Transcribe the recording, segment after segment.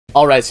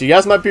Alright, so you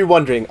guys might be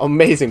wondering,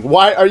 amazing,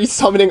 why are you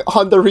summoning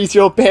on the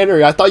ReZero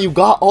banner? I thought you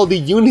got all the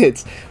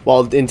units.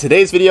 Well, in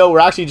today's video, we're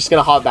actually just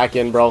gonna hop back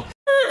in, bro.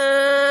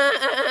 Why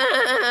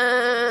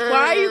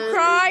are you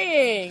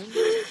crying?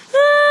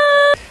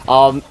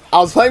 I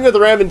was playing with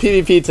Ram in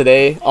PvP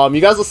today.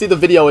 You guys will see the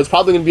video. It's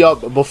probably gonna be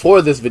up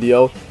before this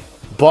video.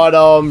 But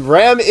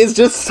Ram is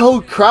just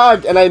so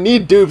cracked, and I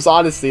need dupes,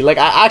 honestly. Like,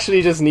 I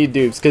actually just need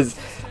dupes, because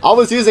I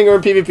was using her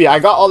in PvP. I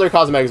got all her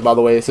cosmetics, by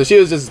the way, so she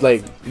was just,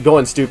 like,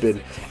 going stupid.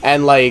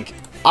 And, like,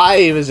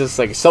 I was just,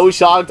 like, so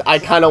shocked, I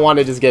kind of want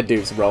to just get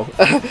dupes, bro.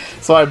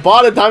 So I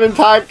bought a diamond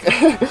pack.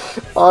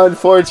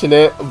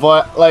 Unfortunate,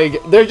 but,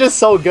 like, they're just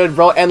so good,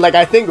 bro. And, like,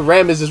 I think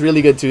Ram is just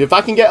really good, too. If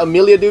I can get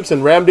Amelia dupes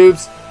and Ram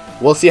dupes,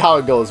 we'll see how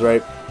it goes,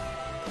 right?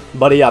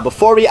 But yeah,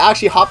 before we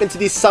actually hop into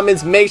these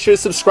summons, make sure to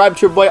subscribe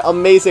to your boy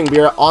Amazing. We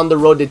are on the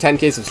road to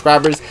 10k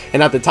subscribers,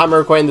 and at the time of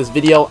recording this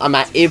video, I'm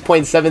at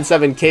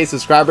 8.77k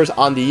subscribers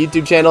on the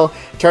YouTube channel.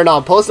 Turn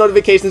on post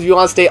notifications if you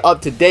want to stay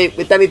up to date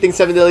with anything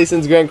 7 Deadly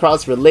Sins Grand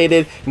Cross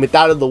related. And with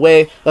that out of the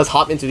way, let's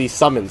hop into these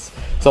summons.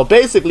 So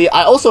basically,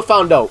 I also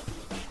found out,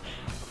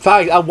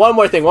 one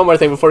more thing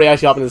before we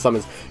actually hop into the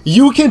summons.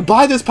 You can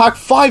buy this pack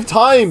 5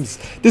 times!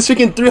 This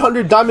freaking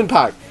 300 diamond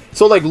pack.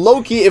 So, like,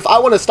 low-key, if I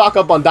want to stock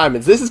up on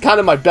diamonds, this is kind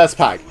of my best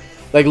pack.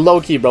 Like,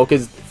 low-key, bro,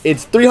 because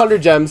it's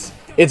 300 gems.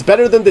 It's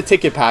better than the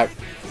ticket pack.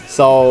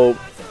 So,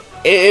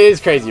 it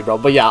is crazy, bro.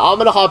 But, yeah, I'm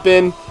going to hop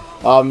in.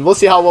 We'll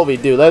see how well we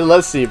do.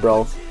 Let's see,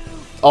 bro.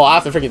 Oh, I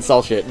have to freaking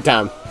sell shit.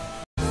 Damn.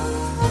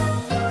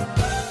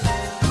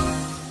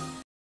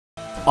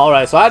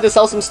 Alright, so I had to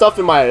sell some stuff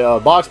in my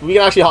box, but we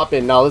can actually hop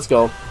in now. Let's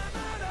go.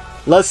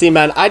 Let's see,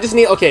 man. I just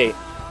need... Okay.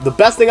 The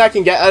best thing I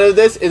can get out of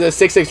this is a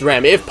 6/6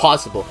 Ram, if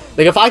possible.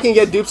 Like, if I can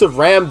get dupes of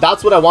Ram,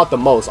 that's what I want the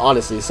most,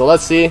 honestly. So,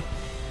 let's see.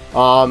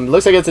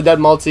 Looks like it's a dead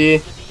multi.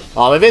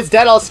 If it's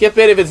dead, I'll skip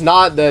it. If it's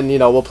not, then, you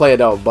know, we'll play it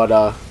out. But,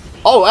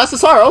 oh,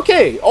 SSR,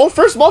 okay. Oh,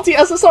 first multi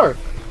SSR.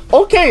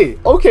 Okay,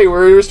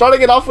 we're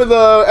starting it off with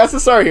a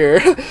SSR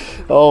here.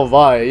 Oh,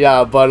 my,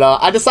 yeah. But,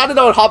 I decided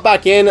I would hop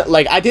back in.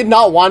 Like, I did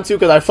not want to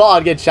because I thought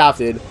I'd get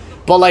shafted.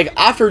 But, like,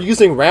 after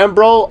using Ram,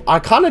 bro, I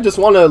kind of just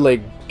want to, like,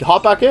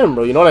 hop back in,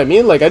 bro. You know what I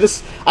mean? Like,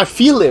 I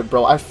feel it,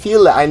 bro. I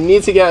feel it. I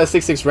need to get a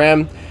 6/6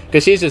 Ram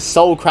because she's just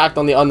so cracked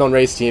on the Unknown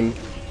Race team.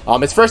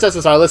 It's first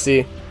SSR. Let's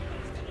see.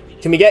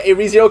 Can we get a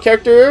ReZero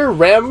character?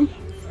 Ram?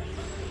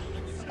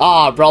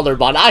 Ah, Brawler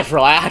Bond.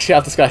 Bro, I actually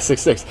have this guy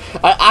 6/6.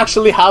 I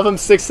actually have him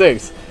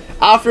 6/6.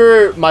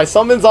 After my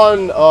summons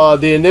on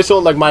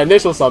my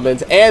initial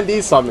summons and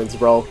these summons,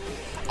 bro,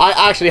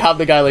 I actually have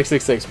the guy like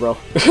 6/6, bro.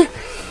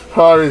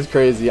 That is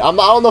crazy. I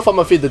don't know if I'm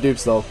gonna feed the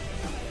dupes though.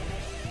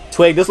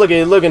 Twig, this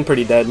looking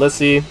pretty dead. Let's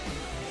see.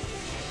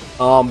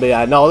 But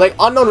yeah, no, like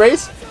Unknown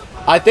Race,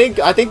 I think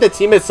the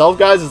team itself,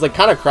 guys, is like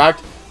kind of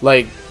cracked.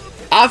 Like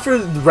after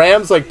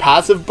Ram's like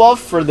passive buff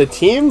for the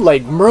team,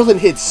 like Merlin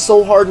hits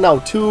so hard now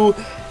too.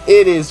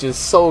 It is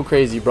just so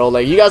crazy, bro.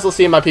 Like you guys will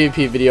see in my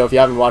PvP video if you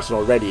haven't watched it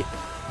already.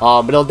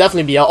 But it'll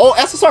definitely be out. Oh,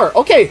 SSR.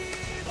 Okay.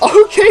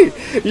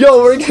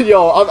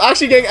 Yo, I'm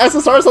actually getting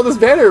SSRs on this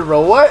banner,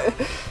 bro. What?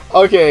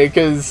 Okay,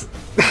 because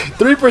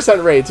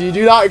 3% rates. You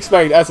do not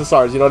expect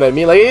SSRs, you know what I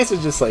mean? Like, Ace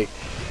is just like,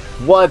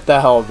 what the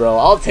hell, bro?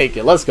 I'll take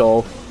it. Let's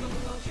go.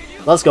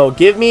 Let's go.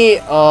 Give me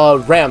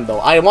Ram, though.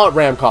 I want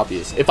Ram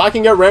copies. If I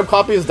can get Ram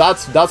copies,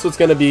 that's what's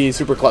going to be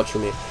super clutch for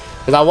me.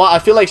 Because I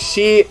feel like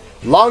she,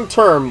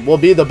 long-term, will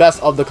be the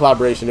best of the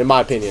collaboration, in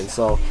my opinion.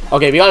 So,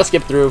 okay, we got to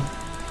skip through.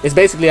 It's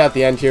basically at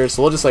the end here,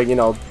 so we'll just, like, you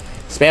know,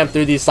 spam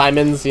through these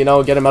Simons, you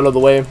know, get them out of the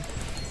way. And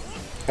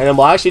then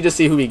we'll actually just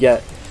see who we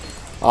get.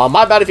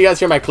 My bad if you guys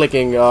hear my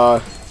clicking.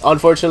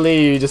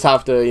 Unfortunately, you just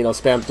have to, you know,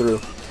 spam through.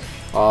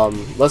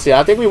 Let's see.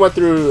 I think we went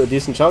through a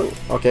decent chunk.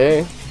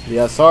 Okay.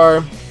 The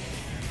SR.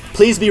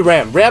 Please be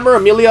Ram. Ram or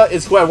Amelia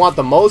is who I want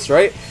the most,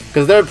 right?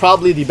 Because they're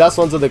probably the best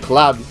ones of the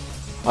collab.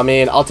 I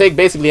mean, I'll take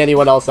basically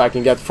anyone else I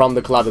can get from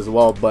the collab as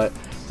well. But,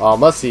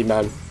 let's see,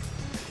 man.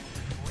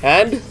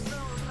 And...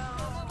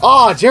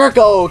 Oh,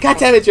 Jericho! God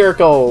damn it,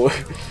 Jericho!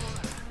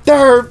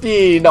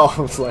 Derpy! No, I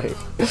was like...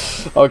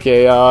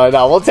 Okay,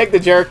 now we'll take the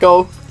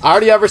Jericho. I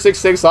already have her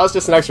 6/6, so that's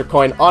just an extra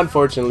coin,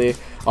 unfortunately.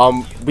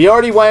 We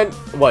already went,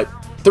 what,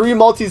 3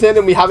 multis in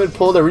and we haven't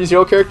pulled a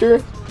ReZero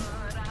character?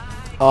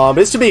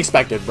 It's to be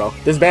expected, bro.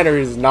 This banner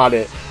is not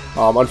it,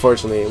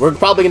 unfortunately. We're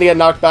probably gonna get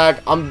knocked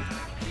back.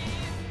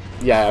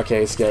 Yeah,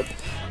 okay, skip.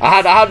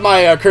 I had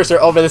my cursor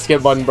over the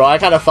skip button, bro. I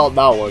kind of felt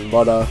that one,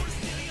 but,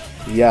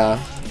 yeah.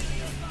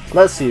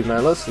 Let's see,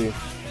 man, let's see.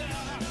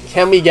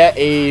 Can we get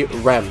a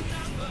Ram?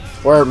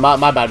 Or,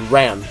 my bad,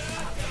 Ram.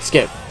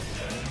 Skip.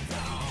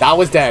 That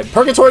was dead.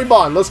 Purgatory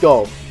Bond, let's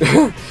go.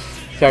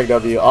 Check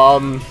W.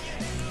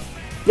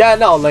 Yeah,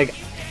 no, like,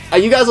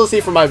 you guys will see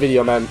from my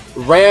video, man.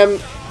 Ram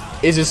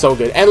is just so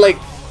good. And, like,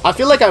 I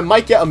feel like I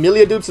might get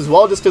Amelia dupes as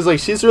well, just because, like,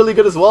 she's really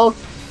good as well.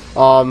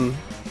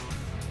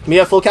 Me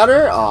at full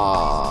counter?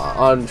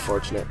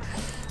 Unfortunate.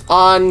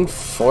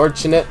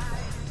 Unfortunate.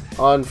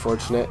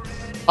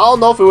 I don't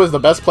know if it was the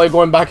best play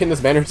going back in this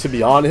banner, to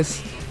be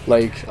honest.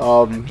 Like,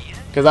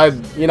 because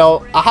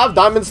I have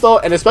diamonds though,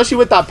 and especially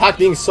with that pack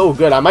being so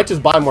good, I might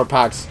just buy more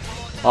packs.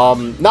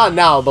 Not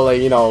now, but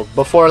like, you know,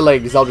 before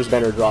like Zeldris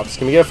banner drops.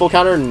 Can we get a full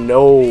counter?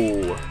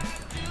 No.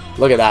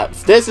 Look at that.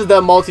 This is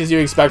the multis you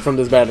expect from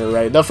this banner,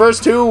 right? The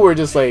first two were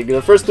just like,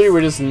 the first three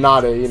were just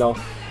not it, you know,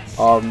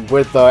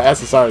 with the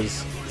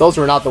SSRs. Those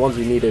were not the ones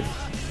we needed.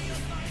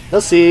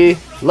 Let's see.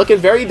 Looking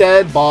very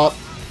dead. Bop.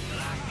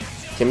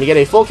 Can we get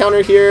a full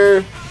counter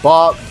here?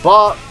 Bop,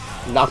 bop.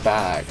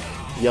 Knockback.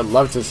 You'd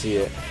love to see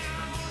it.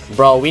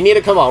 Bro, we need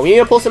to, come on. We need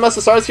to pull some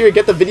SSRs here.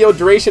 Get the video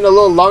duration a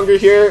little longer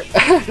here.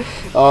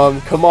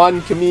 Come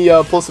on. Can we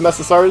pull some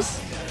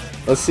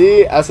SSRs? Let's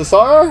see.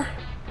 SSR.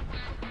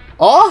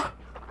 Oh!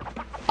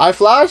 Eye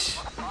flash.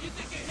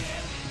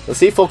 Let's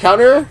see. Full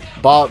counter.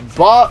 Bop,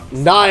 bop.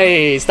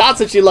 Nice. That's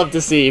what you love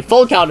to see.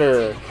 Full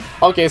counter.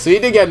 Okay, so you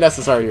did get an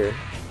SSR here.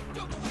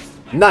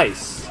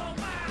 Nice.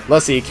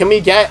 Let's see. Can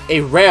we get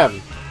a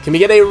Ram? Can we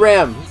get a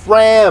Ram?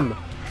 Ram.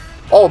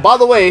 Oh, by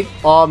the way,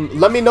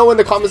 let me know in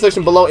the comment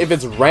section below if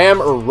it's Ram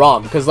or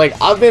ROM. Because, like,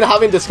 I've been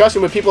having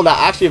discussion with people that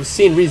actually have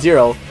seen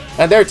ReZero,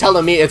 and they're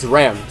telling me it's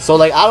Ram. So,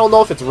 like, I don't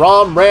know if it's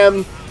ROM,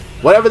 Ram,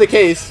 whatever the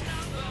case.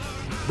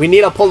 We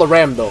need to pull a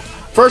Ram, though.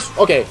 First,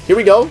 okay, here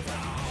we go.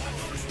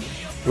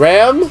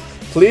 Ram,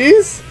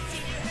 please.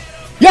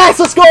 Yes,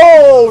 let's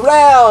go!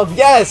 Ram,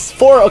 yes!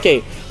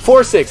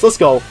 4-6, let's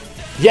go.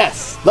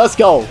 Yes, let's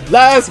go.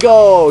 Let's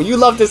go. You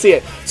love to see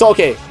it. So,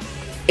 okay.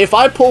 If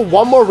I pull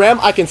one more Ram,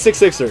 I can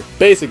 6-6 her,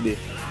 basically.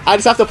 I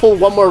just have to pull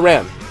one more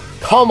Ram.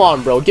 Come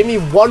on, bro. Give me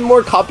one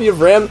more copy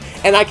of Ram,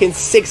 and I can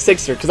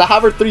 6-6 her, because I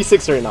have her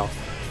 3-6 right now.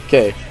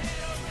 Okay.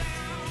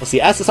 Let's see.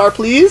 SSR,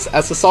 please.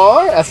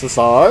 SSR.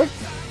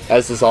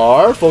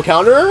 Full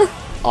counter.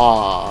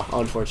 Ah,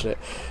 unfortunate.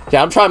 Okay,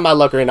 I'm trying my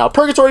luck right now.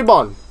 Purgatory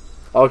Bond.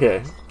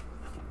 Okay.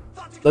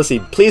 Let's see.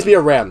 Please be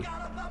a Ram.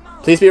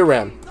 Please be a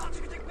Ram.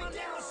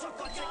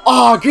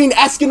 Oh, Green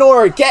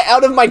Escanor. Get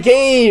out of my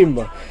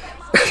game.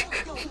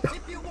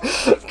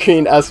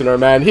 Green Escanor,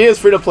 man. He is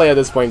free to play at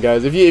this point,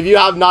 guys. If you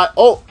have not...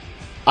 Oh!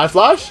 Eye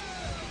Flash?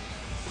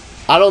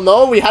 I don't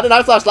know. We had an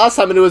Eye Flash last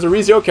time and it was a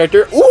ReZero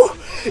character. Ooh!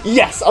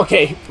 Yes!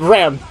 Okay.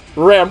 Ram.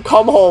 Ram,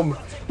 come home.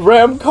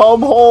 Ram,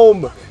 come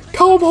home.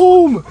 Come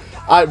home.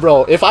 Alright,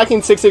 bro. If I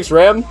can 6-6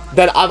 Ram,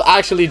 then I've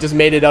actually just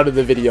made it out of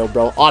the video,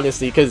 bro.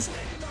 Honestly, because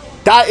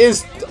that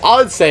is, I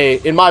would say,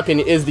 in my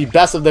opinion, is the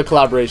best of the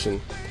collaboration.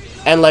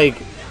 And,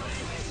 like...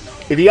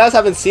 If you guys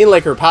haven't seen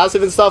like her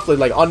passive and stuff,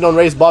 like Unknown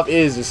Race buff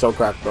is just so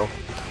cracked, bro.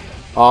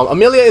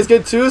 Amelia is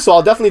good too, so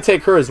I'll definitely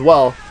take her as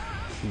well.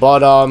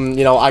 But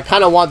you know, I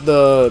kind of want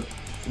the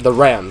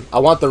Ram. I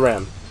want the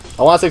Ram.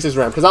 I want 6-6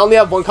 Ram because I only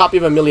have one copy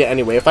of Amelia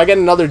anyway. If I get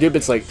another dupe,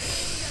 it's like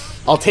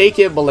I'll take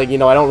it, but like, you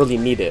know, I don't really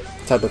need it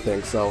type of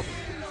thing. So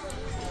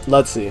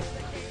let's see.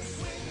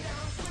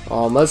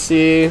 Let's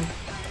see.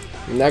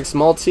 Next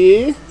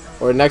multi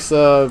or next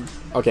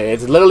okay,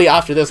 it's literally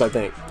after this, I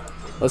think.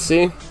 Let's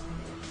see.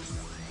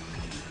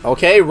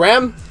 Okay,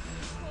 Ram.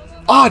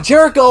 Ah,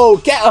 Jericho!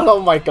 Get out!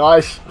 Oh my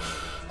gosh.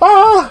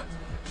 Ah!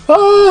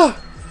 Ah!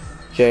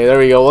 Okay, there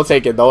we go. We'll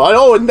take it though.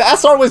 Oh, and the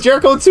SR was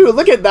Jericho too.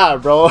 Look at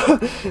that, bro.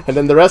 And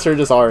then the rest are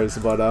just ours.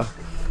 But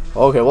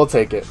okay, we'll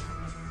take it.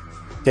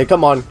 Okay,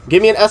 come on.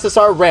 Give me an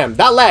SSR Ram.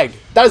 That lag.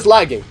 That is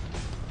lagging.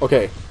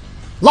 Okay.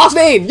 Lost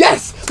Vein!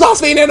 Yes!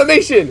 Lost Vein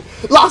animation!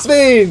 Lost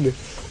Vein!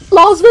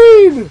 Lost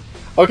Vein!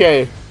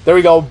 Okay, there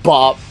we go.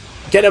 Bop.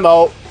 Get him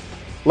out.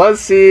 Let's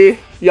see.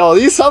 Yo,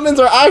 these summons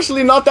are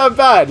actually not that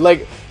bad.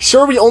 Like,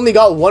 sure, we only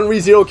got one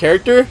ReZero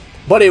character,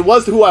 but it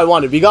was who I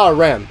wanted. We got a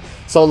Ram.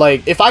 So,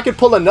 like, if I could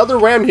pull another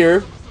Ram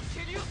here,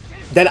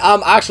 then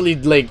I'm actually,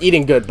 like,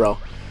 eating good, bro.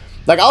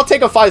 Like, I'll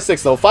take a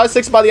 5-6, though.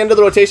 5-6 by the end of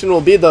the rotation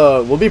will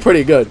be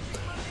pretty good.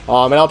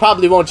 And I'll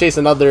probably won't chase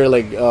another,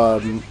 like,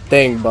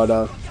 thing,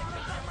 but,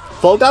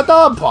 full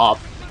data pop.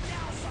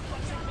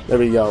 There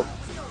we go.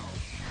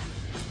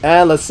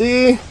 And let's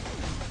see.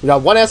 We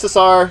got one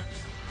SSR.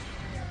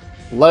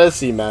 Let's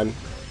see, man.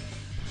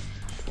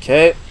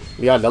 Okay,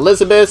 we got an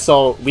Elizabeth,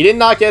 so we did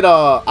not get a...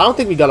 I don't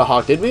think we got a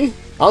Hawk, did we? I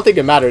don't think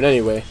it mattered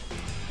anyway.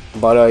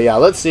 But, yeah,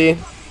 let's see.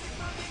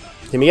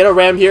 Can we get a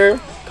Ram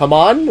here? Come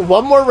on,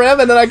 one more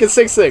Ram and then I can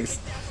 6-6.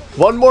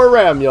 One more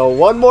Ram, yo,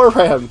 one more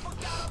Ram.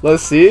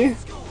 Let's see.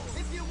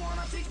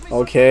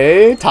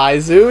 Okay,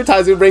 Taizu.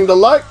 Taizu bring the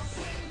luck.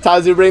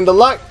 Taizu bring the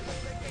luck.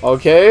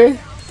 Okay.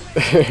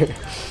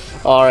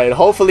 Alright,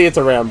 hopefully it's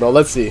a Ram, bro.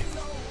 Let's see.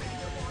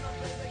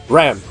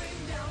 Ram.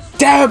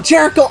 Damn,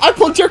 Jericho! I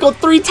pulled Jericho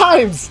 3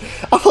 times!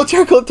 I pulled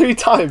Jericho 3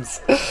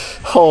 times!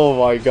 Oh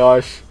my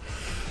gosh.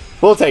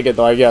 We'll take it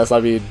though, I guess.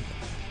 I mean,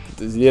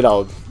 you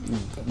know,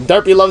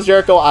 Derpy loves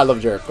Jericho, I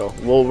love Jericho.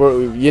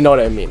 You know what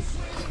I mean.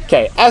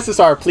 Okay,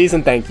 SSR, please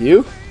and thank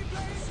you.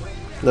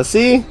 Let's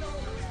see.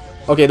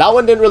 Okay, that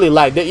one didn't really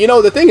lag. You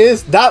know, the thing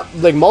is, that,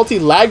 like,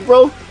 multi-lag,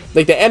 bro,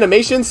 like, the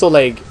animation, so,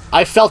 like,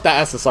 I felt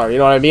that SSR, you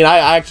know what I mean?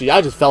 I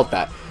just felt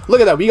that.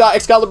 Look at that, we got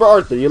Excalibur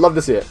Arthur, you love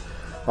to see it.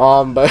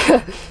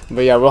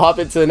 But yeah, we'll hop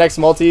into the next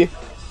multi.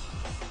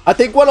 I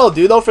think what I'll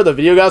do though for the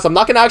video, guys, I'm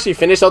not gonna actually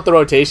finish out the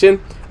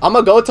rotation. I'm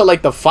gonna go to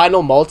like the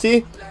final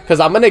multi because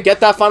I'm gonna get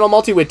that final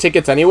multi with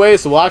tickets anyway,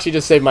 so we'll actually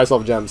just save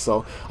myself gems.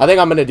 So I think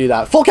I'm gonna do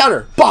that. Full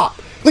counter, bop.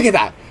 Look at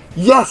that.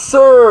 Yes,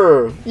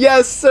 sir!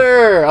 Yes,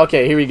 sir!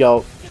 Okay, here we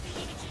go.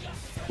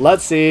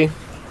 Let's see.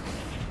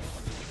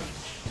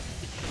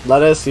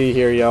 Let us see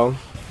here, yo.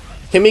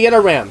 Can we get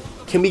a Ram?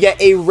 Can we get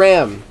a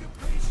Ram?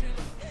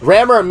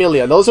 Ram or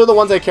Amelia? Those are the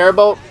ones I care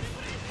about.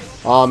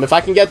 If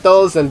I can get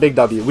those, then big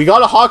W. We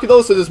got a Hawk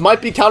though, so this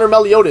might be counter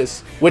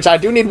Meliodas, which I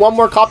do need one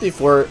more copy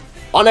for,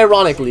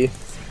 unironically.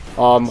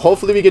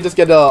 Hopefully we could just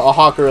get a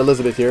Hawk or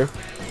Elizabeth here.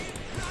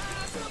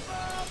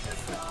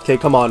 Okay,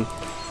 come on.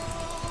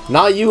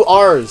 Not you,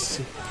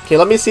 ours. Okay,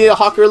 let me see a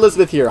Hawk or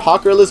Elizabeth here.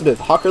 Hawk or Elizabeth.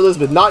 Hawk or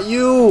Elizabeth. Not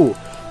you.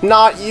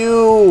 Not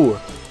you.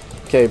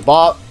 Okay,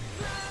 Bob.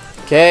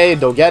 Okay,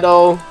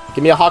 Dogeto.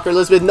 Give me a Hawk or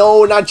Elizabeth.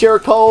 No, not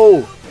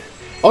Jericho.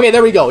 Okay,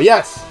 there we go.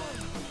 Yes.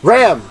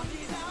 Ram.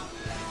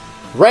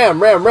 Ram.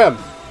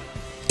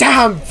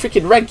 Damn,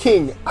 freaking Red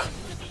King.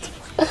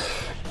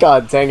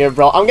 God dang it,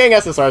 bro. I'm getting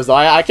SSRs, though.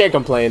 I can't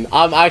complain.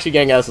 I'm actually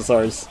getting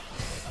SSRs.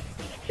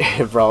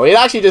 Bro, it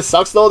actually just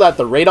sucks, though, that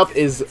the rate up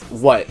is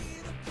what?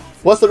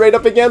 What's the rate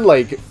up again?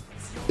 Like,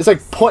 it's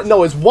like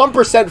no, it's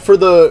 1% for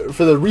the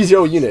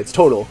ReZero units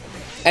total,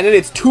 and then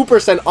it's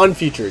 2%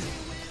 unfeatured.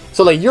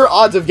 So like your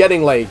odds of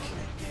getting like,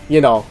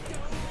 you know,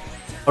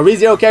 a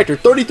ReZero character,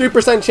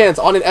 33% chance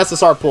on an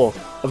SSR pull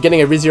of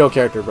getting a ReZero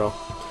character, bro.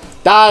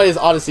 That is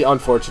honestly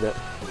unfortunate.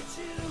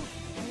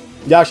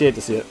 You actually hate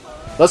to see it.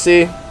 Let's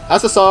see.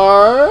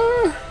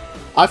 SSR.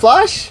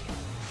 iFlash.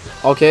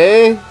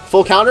 Okay.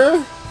 Full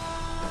counter.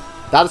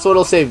 That's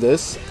what'll save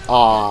this.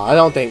 I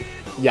don't think.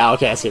 Yeah,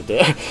 okay, I skipped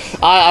it.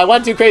 I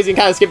went too crazy and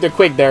kind of skipped it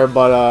quick there,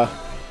 but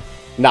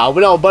yeah, I'm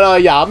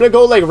gonna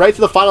go like right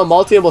to the final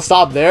multi and we'll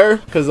stop there,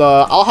 because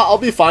I'll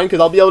be fine, because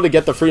I'll be able to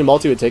get the free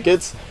multi with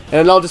tickets, and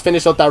then I'll just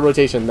finish up that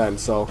rotation then.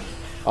 So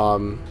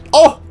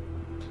oh,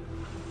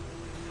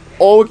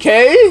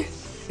 okay,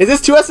 is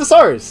this 2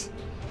 SSRs?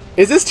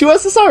 Is this 2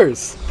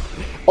 SSRs?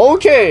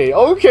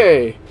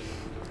 Okay,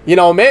 you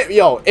know, man,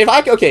 yo, if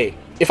I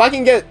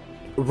can get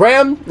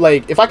Ram,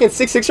 like, if I can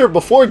 6-6 her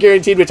before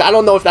guaranteed, which I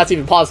don't know if that's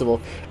even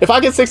possible. If I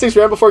can 6-6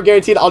 Ram before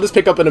guaranteed, I'll just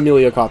pick up an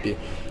Amelia copy.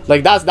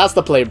 Like, that's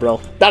the play,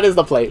 bro. That is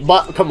the play.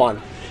 But, come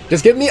on.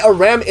 Just give me a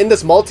Ram in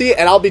this multi,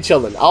 and I'll be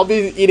chilling. I'll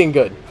be eating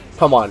good.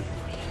 Come on.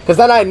 Because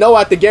then I know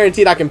at the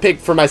guaranteed I can pick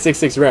for my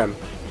 6-6 Ram.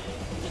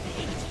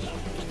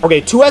 Okay,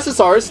 2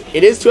 SSRs.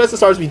 It is 2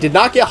 SSRs. We did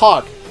not get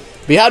Hawk.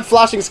 We had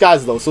Flashing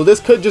Skies, though, so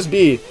this could just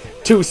be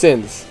 2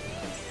 sins.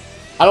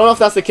 I don't know if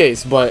that's the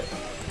case, but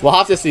we'll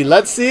have to see.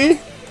 Let's see.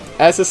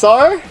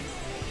 SSR,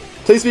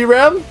 please be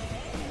Ram.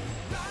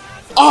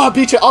 Oh,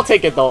 Beatrice, I'll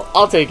take it though.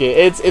 I'll take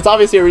it. It's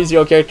obviously a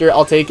ReZero character.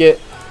 I'll take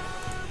it.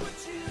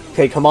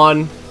 Okay, come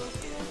on.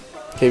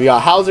 Okay, we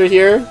got Hauser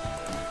here.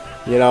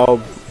 You know,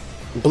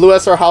 blue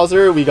SR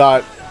Hauser. We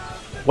got,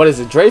 what is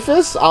it,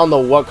 Dreyfus? I don't know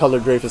what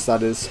color Dreyfus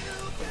that is.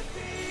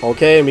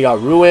 Okay, and we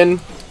got Ruin.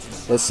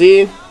 Let's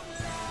see.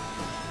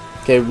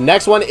 Okay,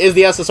 next one is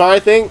the SSR, I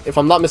think, if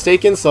I'm not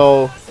mistaken.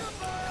 So,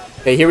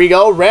 okay, here we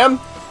go. Ram.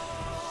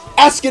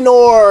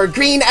 Escanor!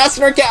 Green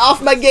Escanor, get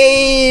off my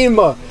game!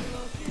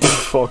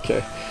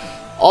 Okay.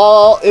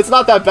 It's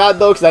not that bad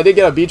though, because I did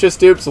get a Beatrice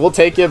dupe, so we'll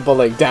take it, but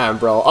like, damn,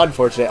 bro.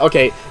 Unfortunate.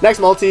 Okay, next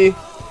multi.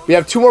 We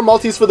have 2 more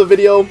multis for the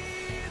video.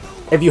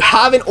 If you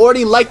haven't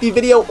already liked the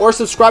video or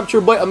subscribed to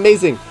your boy,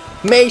 amazing.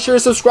 Make sure to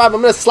subscribe.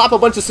 I'm going to slap a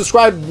bunch of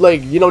subscribe,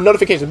 like, you know,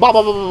 notifications. Blah,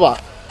 blah, blah, blah, blah.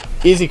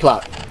 Easy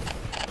clap.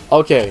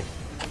 Okay.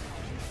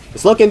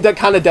 It's looking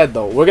kind of dead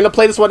though. We're going to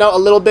play this one out a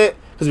little bit,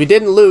 because we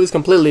didn't lose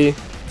completely.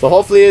 So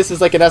hopefully this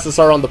is like an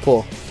SSR on the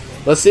pull.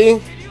 Let's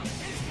see.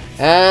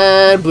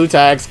 And blue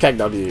tags, Keg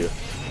W.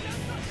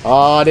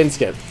 Oh, I didn't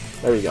skip.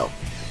 There we go.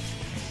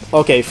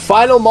 Okay,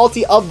 final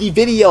multi of the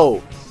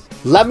video.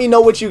 Let me know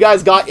what you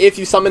guys got if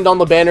you summoned on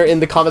the banner in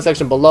the comment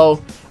section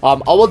below. I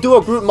will do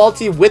a group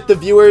multi with the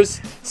viewers.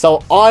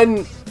 So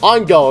on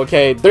go,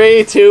 okay.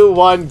 3, 2,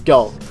 1,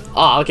 go.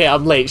 Ah, okay,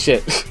 I'm late.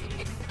 Shit.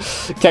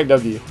 Keg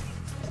W.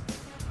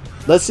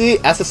 Let's see.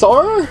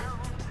 SSR?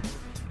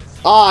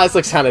 Ah, this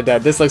looks kind of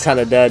dead. This looks kind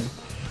of dead.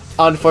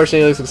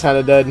 Unfortunately, this looks kind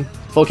of dead.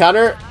 Full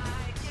counter?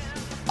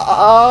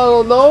 I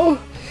don't know.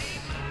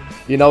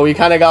 You know, we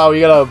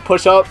gotta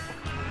push up.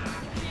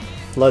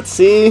 Let's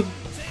see.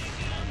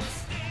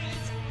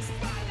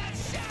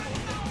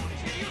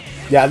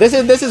 Yeah, this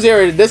is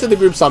the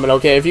group summon,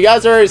 okay? If you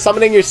guys are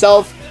summoning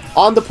yourself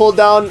on the pull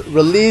down,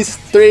 release.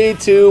 3,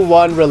 2,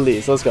 1,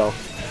 release. Let's go.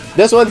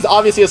 This one's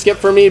obviously a skip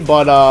for me,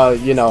 but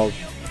you know,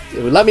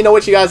 let me know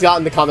what you guys got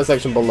in the comment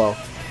section below.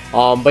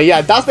 But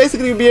yeah, that's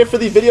basically gonna be it for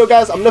the video,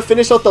 guys. I'm gonna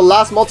finish out the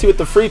last multi with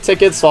the free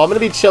tickets, so I'm gonna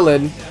be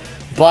chilling.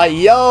 But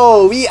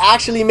yo, we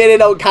actually made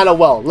it out kind of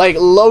well, like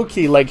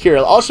low-key. Like here,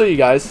 I'll show you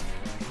guys.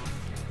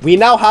 We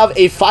now have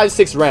a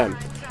 5-6 Ram.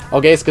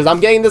 Okay, because I'm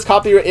getting this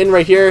copy in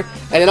right here,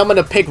 and then I'm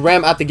gonna pick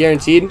Ram at the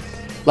guaranteed.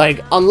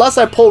 Like, unless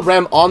I pull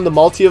Ram on the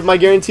multi of my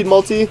guaranteed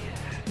multi,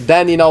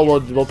 then you know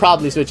we'll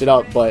probably switch it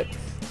up. But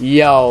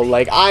yo,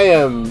 like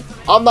I'm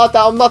not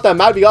that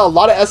mad. We got a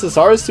lot of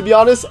SSRs, to be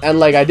honest, and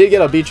like I did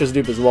get a Beatrice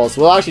dupe as well,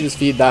 so we'll actually just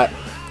feed that,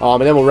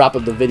 and then we'll wrap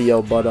up the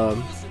video. But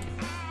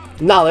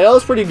nah, like, that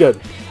was pretty good.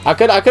 I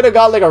could have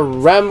got like a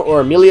Rem or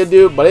Amelia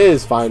dupe, but it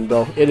is fine,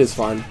 bro. It is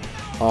fine.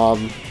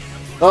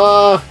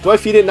 Do I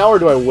feed it now or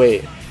do I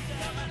wait?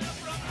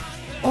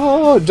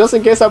 Oh, just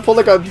in case I pull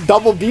like a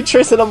double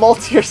Beatrice in a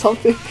multi or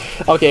something.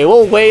 Okay,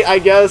 we'll wait, I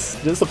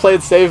guess, just to play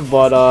it safe,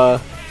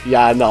 but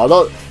yeah,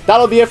 no,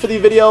 that'll be it for the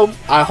video.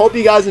 I hope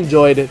you guys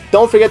enjoyed.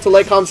 Don't forget to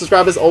like, comment,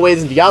 subscribe as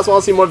always, and if you guys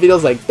want to see more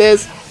videos like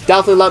this,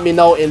 definitely let me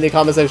know in the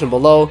comment section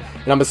below,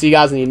 and I'm gonna see you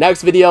guys in the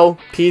next video.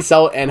 Peace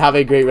out, and have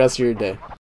a great rest of your day.